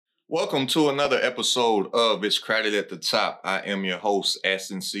Welcome to another episode of It's Crowded at the Top. I am your host,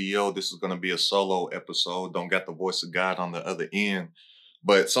 Aston CEO. This is going to be a solo episode. Don't got the voice of God on the other end.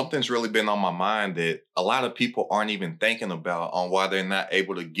 But something's really been on my mind that a lot of people aren't even thinking about on why they're not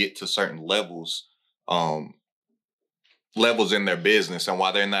able to get to certain um, levels in their business, and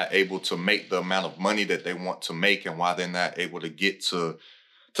why they're not able to make the amount of money that they want to make, and why they're not able to get to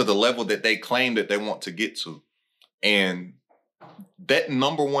the level that they claim that they want to get to. And that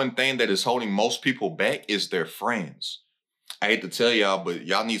number one thing that is holding most people back is their friends. I hate to tell y'all, but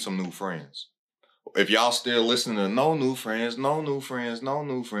y'all need some new friends. If y'all still listening to no new friends, no new friends, no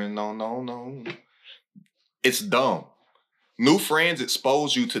new friends, no, it's dumb. New friends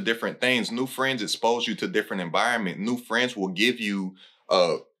expose you to different things. New friends expose you to different environment. New friends will give you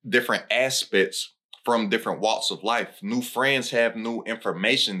different aspects from different walks of life. New friends have new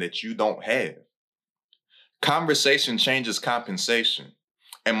information that you don't have. Conversation changes compensation.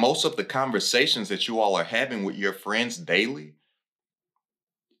 And most of the conversations that you all are having with your friends daily,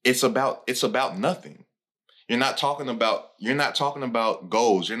 it's about nothing. You're not talking about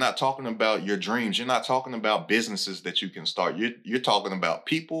goals. You're not talking about your dreams. You're not talking about businesses that you can start. You're talking about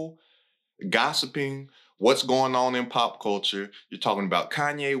people, gossiping, what's going on in pop culture. You're talking about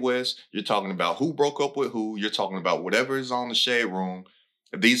Kanye West. You're talking about who broke up with who. You're talking about whatever is on the shade room.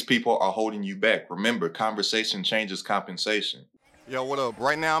 These people are holding you back. Remember, conversation changes compensation. Yo, what up?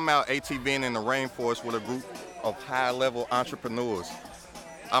 Right now I'm out ATVing in the rainforest with a group of high-level entrepreneurs.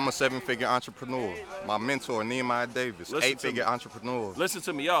 I'm a seven-figure entrepreneur. My mentor, Nehemiah Davis, eight-figure entrepreneur. Listen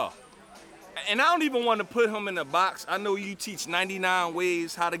to me, y'all. And I don't even want to put him in a box. I know you teach 99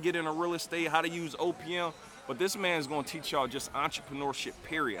 ways how to get into real estate, how to use OPM, but this man is going to teach y'all just entrepreneurship,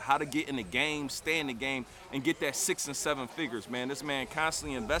 period. How to get in the game, stay in the game, and get that 6 and 7 figures, man. This man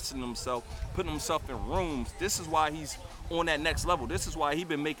constantly investing in himself, putting himself in rooms. This is why he's on that next level. This is why he's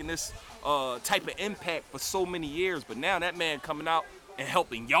been making this type of impact for so many years. But now that man coming out and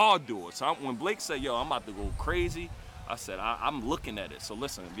helping y'all do it. So when Blake said, yo, I'm about to go crazy, I said, I'm looking at it. So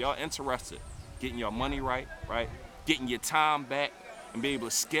listen, if y'all interested, getting your money right, getting your time back, and be able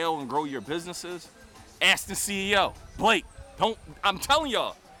to scale and grow your businesses, ask the CEO, Blake. I'm telling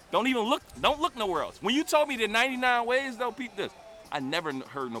y'all, don't look nowhere else. When you told me the 99 ways, though, peep this. I never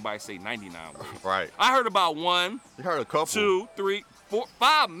heard nobody say 99 ways. Right. I heard about 1, you heard a couple, 2, 3, 4,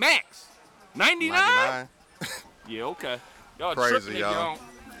 5 max. 99? Yeah, okay. Y'all crazy, tripping, y'all.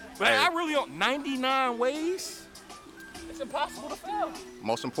 But hey, I really don't. 99 ways? It's impossible to fail.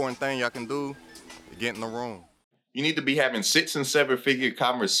 Most important thing y'all can do is get in the room. You need to be having 6 and 7 figure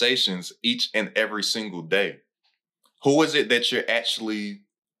conversations each and every single day. Who is it that you're actually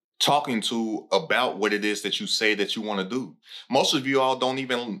talking to about what it is that you say that you want to do? Most of you all don't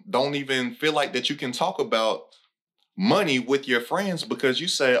even feel like that you can talk about money with your friends because you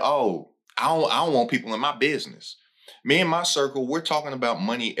say, oh, I don't want people in my business. Me and my circle, we're talking about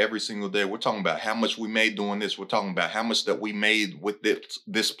money every single day. We're talking about how much we made doing this. We're talking about how much that we made with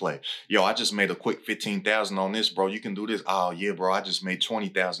this play. Yo, I just made a quick 15,000 on this, bro. You can do this. Oh yeah, bro. I just made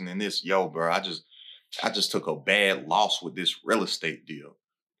 20,000 in this. Yo, bro. I just took a bad loss with this real estate deal.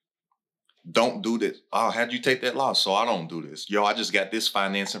 Don't do this. Oh, how'd you take that loss? So I don't do this. Yo, I just got this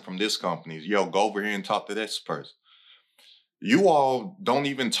financing from this company. Yo, go over here and talk to this person. You all don't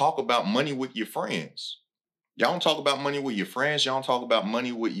even talk about money with your friends. Y'all don't talk about money with your friends. Y'all don't talk about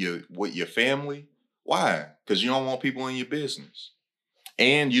money with your family. Why? Because you don't want people in your business.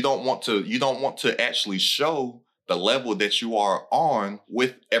 And you don't want to actually show the level that you are on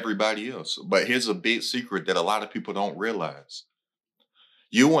with everybody else. But here's a big secret that a lot of people don't realize.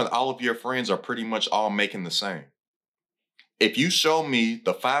 You and all of your friends are pretty much all making the same. If you show me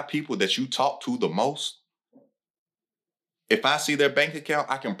the 5 people that you talk to the most, if I see their bank account,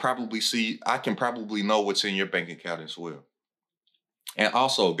 I can probably know what's in your bank account as well. And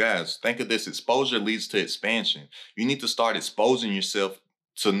also, guys, think of this. Exposure leads to expansion. You need to start exposing yourself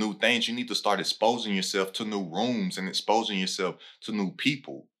to new things. You need to start exposing yourself to new rooms and exposing yourself to new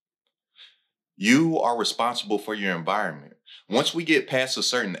people. You are responsible for your environment. Once we get past a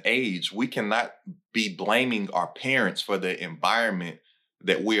certain age, we cannot be blaming our parents for the environment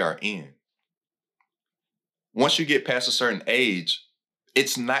that we are in. Once you get past a certain age,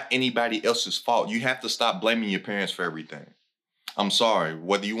 it's not anybody else's fault. You have to stop blaming your parents for everything. I'm sorry,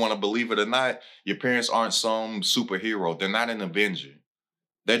 whether you want to believe it or not, your parents aren't some superhero. They're not an Avenger.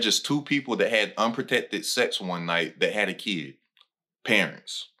 They're just 2 people that had unprotected sex one night that had a kid.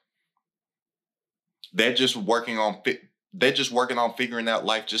 Parents. They're just working on figuring out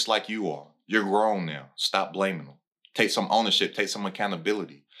life just like you are. You're grown now. Stop blaming them. Take some ownership, take some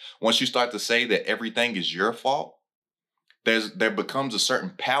accountability. Once you start to say that everything is your fault, there becomes a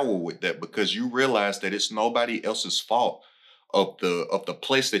certain power with that because you realize that it's nobody else's fault of the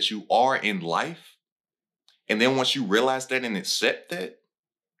place that you are in life. And then once you realize that and accept that,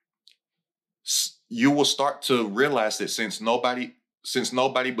 you will start to realize that since nobody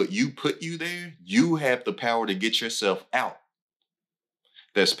but you put you there, you have the power to get yourself out.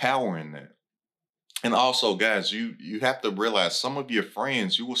 There's power in that. And also, guys, you have to realize some of your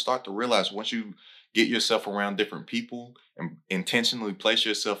friends, you will start to realize once you get yourself around different people and intentionally place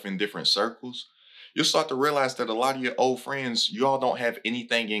yourself in different circles, you'll start to realize that a lot of your old friends, you all don't have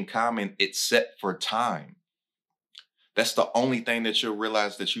anything in common except for time. That's the only thing that you'll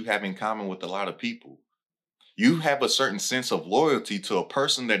realize that you have in common with a lot of people. You have a certain sense of loyalty to a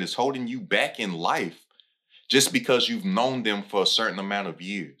person that is holding you back in life just because you've known them for a certain amount of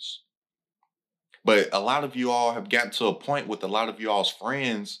years. But a lot of you all have gotten to a point with a lot of you all's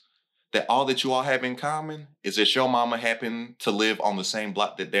friends that all that you all have in common is that your mama happened to live on the same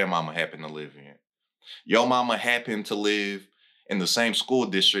block that their mama happened to live in. Your mama happened to live in the same school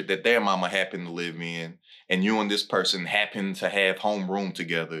district that their mama happened to live in, and you and this person happened to have homeroom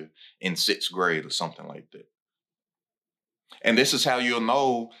together in 6th grade or something like that. And this is how you'll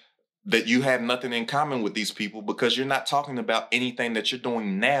know that you have nothing in common with these people because you're not talking about anything that you're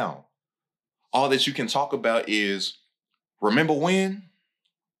doing now. All that you can talk about is, remember when?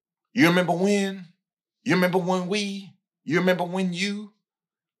 You remember when? You remember when we? You remember when you?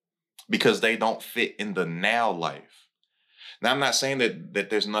 Because they don't fit in the now life. Now, I'm not saying that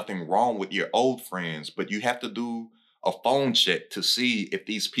there's nothing wrong with your old friends, but you have to do a phone check to see if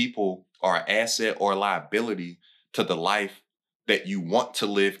these people are an asset or a liability to the life that you want to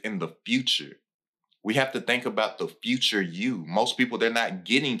live in the future. We have to think about the future you. Most people, they're not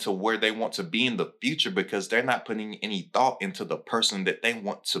getting to where they want to be in the future because they're not putting any thought into the person that they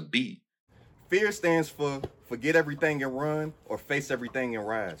want to be. Fear stands for forget everything and run or face everything and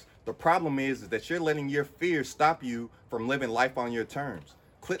rise. The problem is that you're letting your fear stop you from living life on your terms.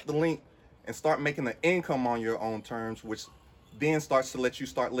 Click the link and start making an income on your own terms, which then starts to let you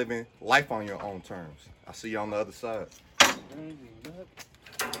start living life on your own terms. I'll see you on the other side.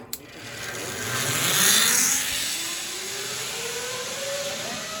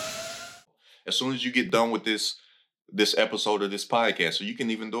 As soon as you get done with this episode of this podcast, or you can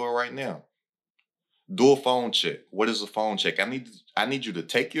even do it right now, do a phone check. What is a phone check? I need you to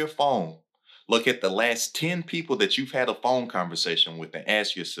take your phone, look at the last 10 people that you've had a phone conversation with, and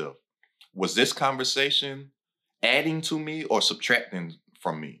ask yourself, was this conversation adding to me or subtracting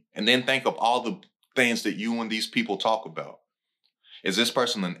from me? And then think of all the things that you and these people talk about. Is this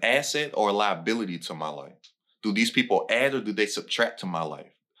person an asset or a liability to my life? Do these people add or do they subtract to my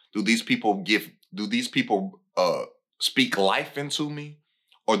life? Do these people speak life into me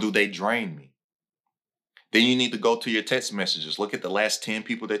or do they drain me? Then you need to go to your text messages. Look at the last 10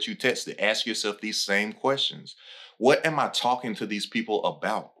 people that you texted. Ask yourself these same questions. What am I talking to these people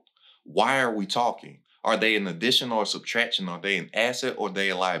about? Why are we talking? Are they an addition or a subtraction? Are they an asset or are they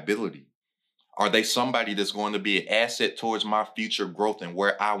a liability? Are they somebody that's going to be an asset towards my future growth and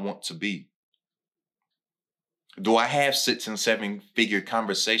where I want to be? Do I have 6 and 7 figure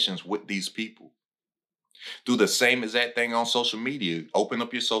conversations with these people? Do the same exact thing on social media. Open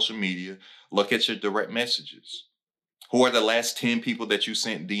up your social media. Look at your direct messages. Who are the last 10 people that you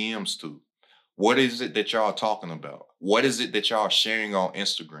sent DMs to? What is it that y'all are talking about? What is it that y'all are sharing on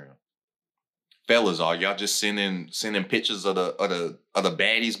Instagram? Fellas, are y'all just sending pictures of the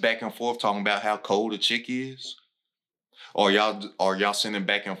baddies back and forth talking about how cold a chick is? Or y'all sending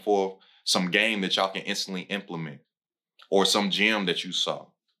back and forth some game that y'all can instantly implement? Or some gym that you saw?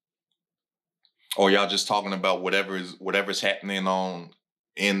 Or y'all just talking about whatever's happening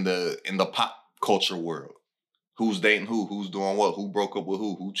in the pop culture world? Who's dating who's doing what, who broke up with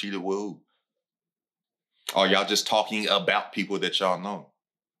who cheated with who? Or y'all just talking about people that y'all know?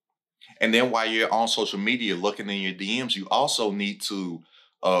 And then while you're on social media looking in your DMs, you also need to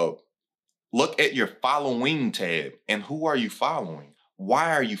look at your following tab. And who are you following?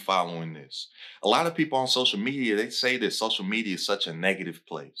 Why are you following this? A lot of people on social media, they say that social media is such a negative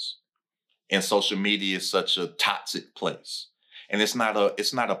place. And social media is such a toxic place. And it's not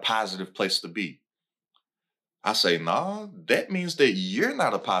a positive place to be. I say, nah, that means that you're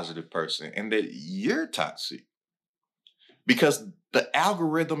not a positive person and that you're toxic. Because the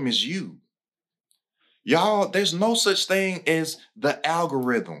algorithm is you. Y'all, there's no such thing as the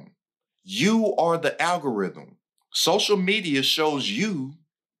algorithm. You are the algorithm. Social media shows you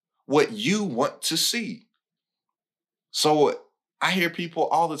what you want to see. So I hear people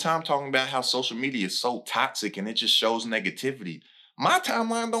all the time talking about how social media is so toxic and it just shows negativity. My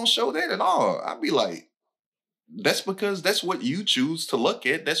timeline don't show that at all. I'd be like, That's because that's what you choose to look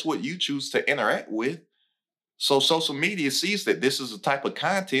at. That's what you choose to interact with. So social media sees that this is the type of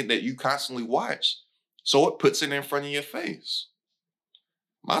content that you constantly watch. So it puts it in front of your face.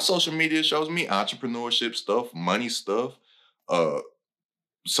 My social media shows me entrepreneurship stuff, money stuff, uh,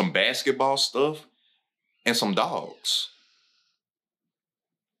 some basketball stuff, and some dogs.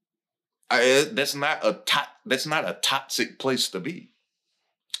 That's not a toxic place to be.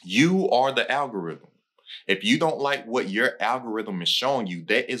 You are the algorithm. If you don't like what your algorithm is showing you,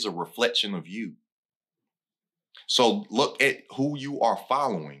 that is a reflection of you. So look at who you are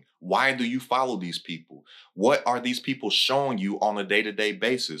following. Why do you follow these people? What are these people showing you on a day-to-day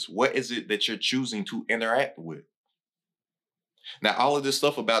basis? What is it that you're choosing to interact with? Now, all of this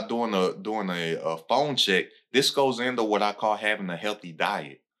stuff about doing a phone check, this goes into what I call having a healthy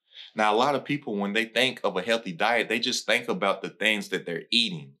diet. Now, a lot of people, when they think of a healthy diet, they just think about the things that they're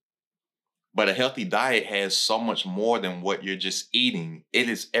eating. But a healthy diet has so much more than what you're just eating. It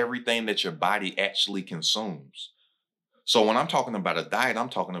is everything that your body actually consumes. So when I'm talking about a diet, I'm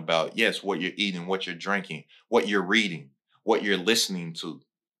talking about, yes, what you're eating, what you're drinking, what you're reading, what you're listening to.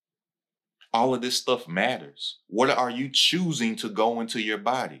 All of this stuff matters. What are you choosing to go into your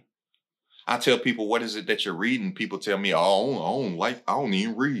body? I tell people, what is it that you're reading? People tell me, oh, I don't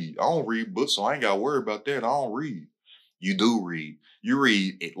even read. I don't read books, so I ain't got to worry about that. I don't read. You do read. You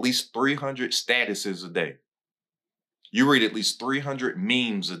read at least 300 statuses a day. You read at least 300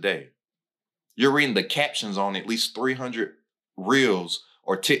 memes a day. You're reading the captions on at least 300 reels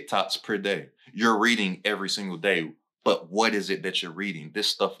or TikToks per day. You're reading every single day. But what is it that you're reading? This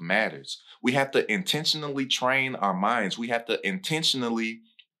stuff matters. We have to intentionally train our minds. We have to intentionally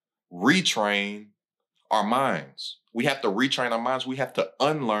retrain our minds. We have to retrain our minds. We have to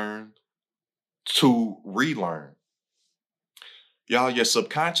unlearn to relearn. Y'all, your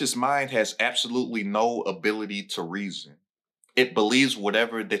subconscious mind has absolutely no ability to reason. It believes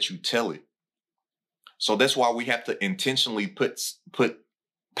whatever that you tell it. So that's why we have to intentionally put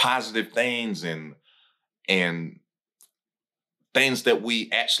positive things and things that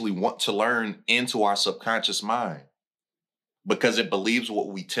we actually want to learn into our subconscious mind, because it believes what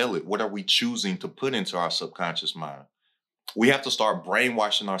we tell it. What are we choosing to put into our subconscious mind? We have to start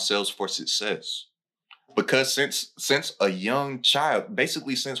brainwashing ourselves for success. Because since a young child,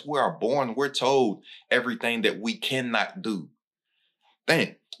 basically since we are born, we're told everything that we cannot do.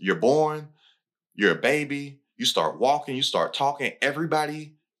 Think, you're born, you're a baby, you start walking, you start talking.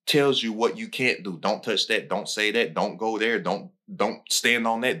 Everybody tells you what you can't do. Don't touch that, don't say that, don't go there, don't stand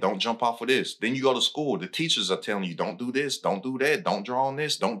on that, don't jump off of this. Then you go to school, the teachers are telling you, don't do this, don't do that, don't draw on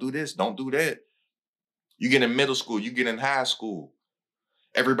this, don't do this, don't do that. You get in middle school, you get in high school.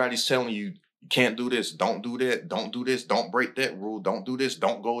 Everybody's telling you, you can't do this, don't do that, don't do this, don't break that rule, don't do this,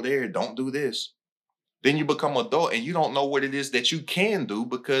 don't go there, don't do this. Then you become adult and you don't know what it is that you can do,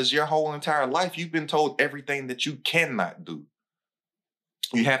 because your whole entire life you've been told everything that you cannot do.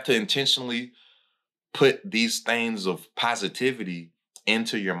 You have to intentionally put these things of positivity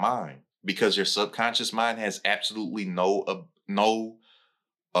into your mind, because your subconscious mind has absolutely no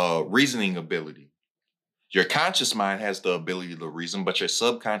reasoning ability. Your conscious mind has the ability to reason, but your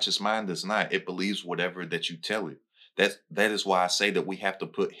subconscious mind does not. It believes whatever that you tell it. That is why I say that we have to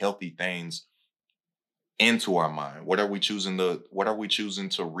put healthy things into our mind. What are we choosing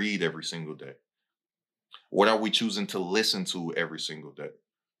to read every single day? What are we choosing to listen to every single day?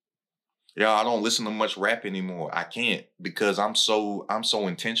 Yeah, I don't listen to much rap anymore. I can't, because I'm so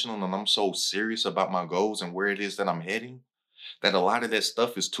intentional and I'm so serious about my goals and where it is that I'm heading, that a lot of that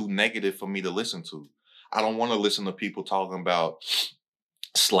stuff is too negative for me to listen to. I don't want to listen to people talking about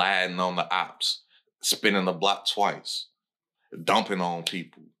sliding on the ops, spinning the block twice, dumping on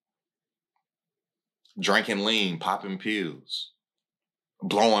people, drinking lean, popping pills,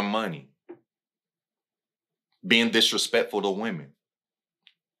 blowing money, being disrespectful to women.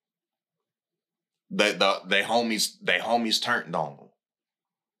 They homies turned on them.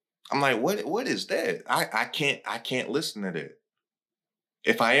 I'm like, what is that? I can't listen to that.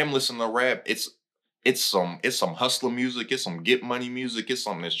 If I am listening to rap, it's some hustler music, it's some get money music, it's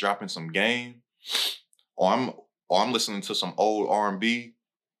something that's dropping some game, or I'm listening to some old R&B,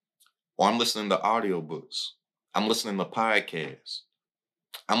 or I'm listening to audiobooks. I'm listening to podcasts.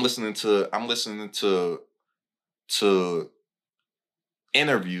 I'm listening to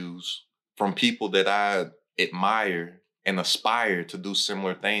interviews from people that I admire and aspire to do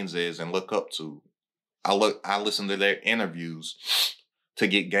similar things as and look up to. I listen to their interviews to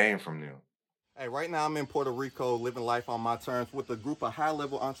get game from them. Hey, right now I'm in Puerto Rico, living life on my terms with a group of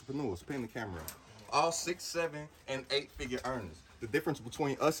high-level entrepreneurs. Pin the camera. All 6, 7, and 8-figure earners. The difference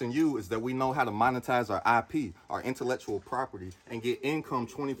between us and you is that we know how to monetize our IP, our intellectual property, and get income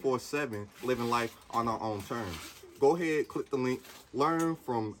 24/7, living life on our own terms. Go ahead, click the link, learn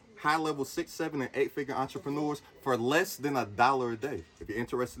from high-level 6, 7, and 8-figure entrepreneurs for less than $1 a day. If you're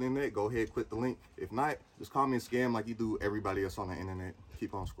interested in that, go ahead, click the link. If not, just call me a scam like you do everybody else on the internet.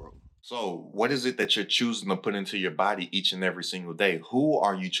 Keep on scrolling. So, what is it that you're choosing to put into your body each and every single day? Who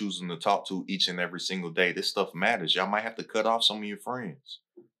are you choosing to talk to each and every single day? This stuff matters. Y'all might have to cut off some of your friends.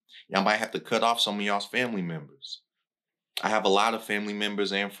 Y'all might have to cut off some of y'all's family members. I have a lot of family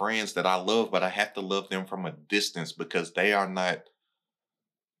members and friends that I love, but I have to love them from a distance because they are not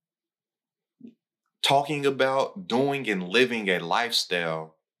talking about doing and living a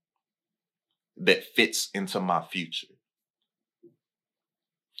lifestyle that fits into my future.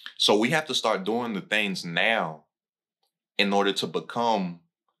 So we have to start doing the things now in order to become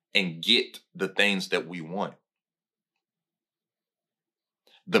and get the things that we want.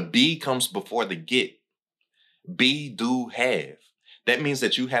 The be comes before the get. Be, do, have. That means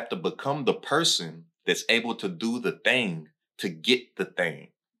that you have to become the person that's able to do the thing to get the thing.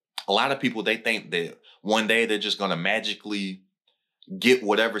 A lot of people, they think that one day they're just going to magically get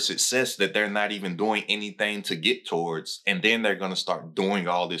whatever success that they're not even doing anything to get towards. And then they're going to start doing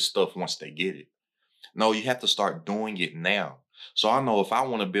all this stuff once they get it. No, you have to start doing it now. So I know if I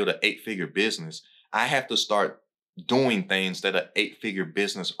want to build an 8-figure business, I have to start doing things that an 8-figure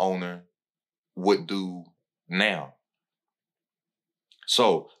business owner would do now.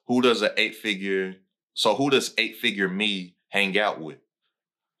 So who does 8-figure me hang out with?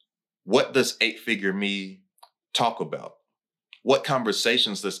 What does 8-figure me talk about? What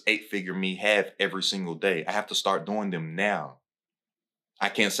conversations does 8-figure me have every single day? I have to start doing them now. I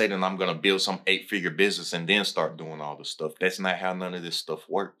can't say that I'm going to build some 8-figure business and then start doing all this stuff. That's not how none of this stuff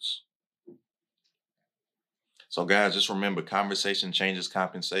works. So guys, just remember, conversation changes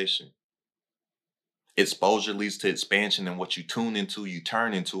compensation. Exposure leads to expansion, and what you tune into, you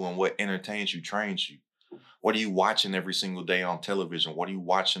turn into, and what entertains you, trains you. What are you watching every single day on television? What are you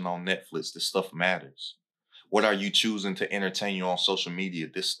watching on Netflix? This stuff matters. What are you choosing to entertain you on social media?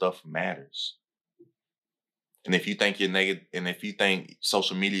 This stuff matters. And if you think you're negative, and if you think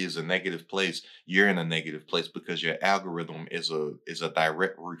social media is a negative place, you're in a negative place because your algorithm is a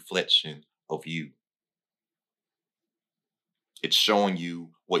direct reflection of you. It's showing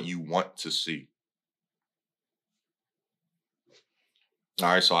you what you want to see. All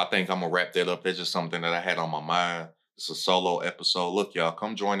right, so I think I'm gonna wrap that up. That's just something that I had on my mind. It's a solo episode. Look, y'all,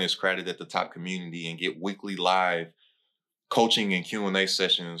 come join this Credit at the Top community and get weekly live coaching and Q&A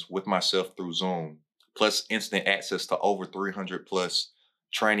sessions with myself through Zoom, plus instant access to over 300 plus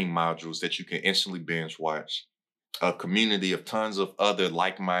training modules that you can instantly binge watch. A community of tons of other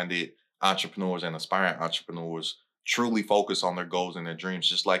like-minded entrepreneurs and aspiring entrepreneurs truly focus on their goals and their dreams,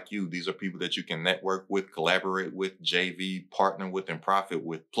 just like you. These are people that you can network with, collaborate with, JV, partner with, and profit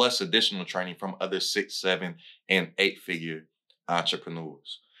with, plus additional training from other 6, 7, and 8-figure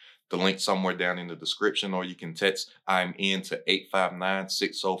entrepreneurs. The link somewhere down in the description, or you can text I'm in to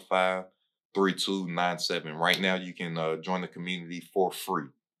 859-605-3297. Right now, you can join the community for free.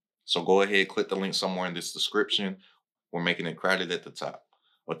 So go ahead, click the link somewhere in this description. We're making it crowded at the top.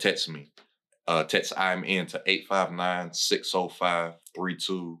 Or text me. Text I'm in to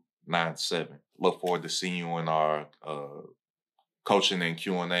 859-605-3297. Look forward to seeing you in our coaching and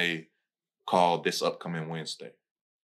Q&A call this upcoming Wednesday.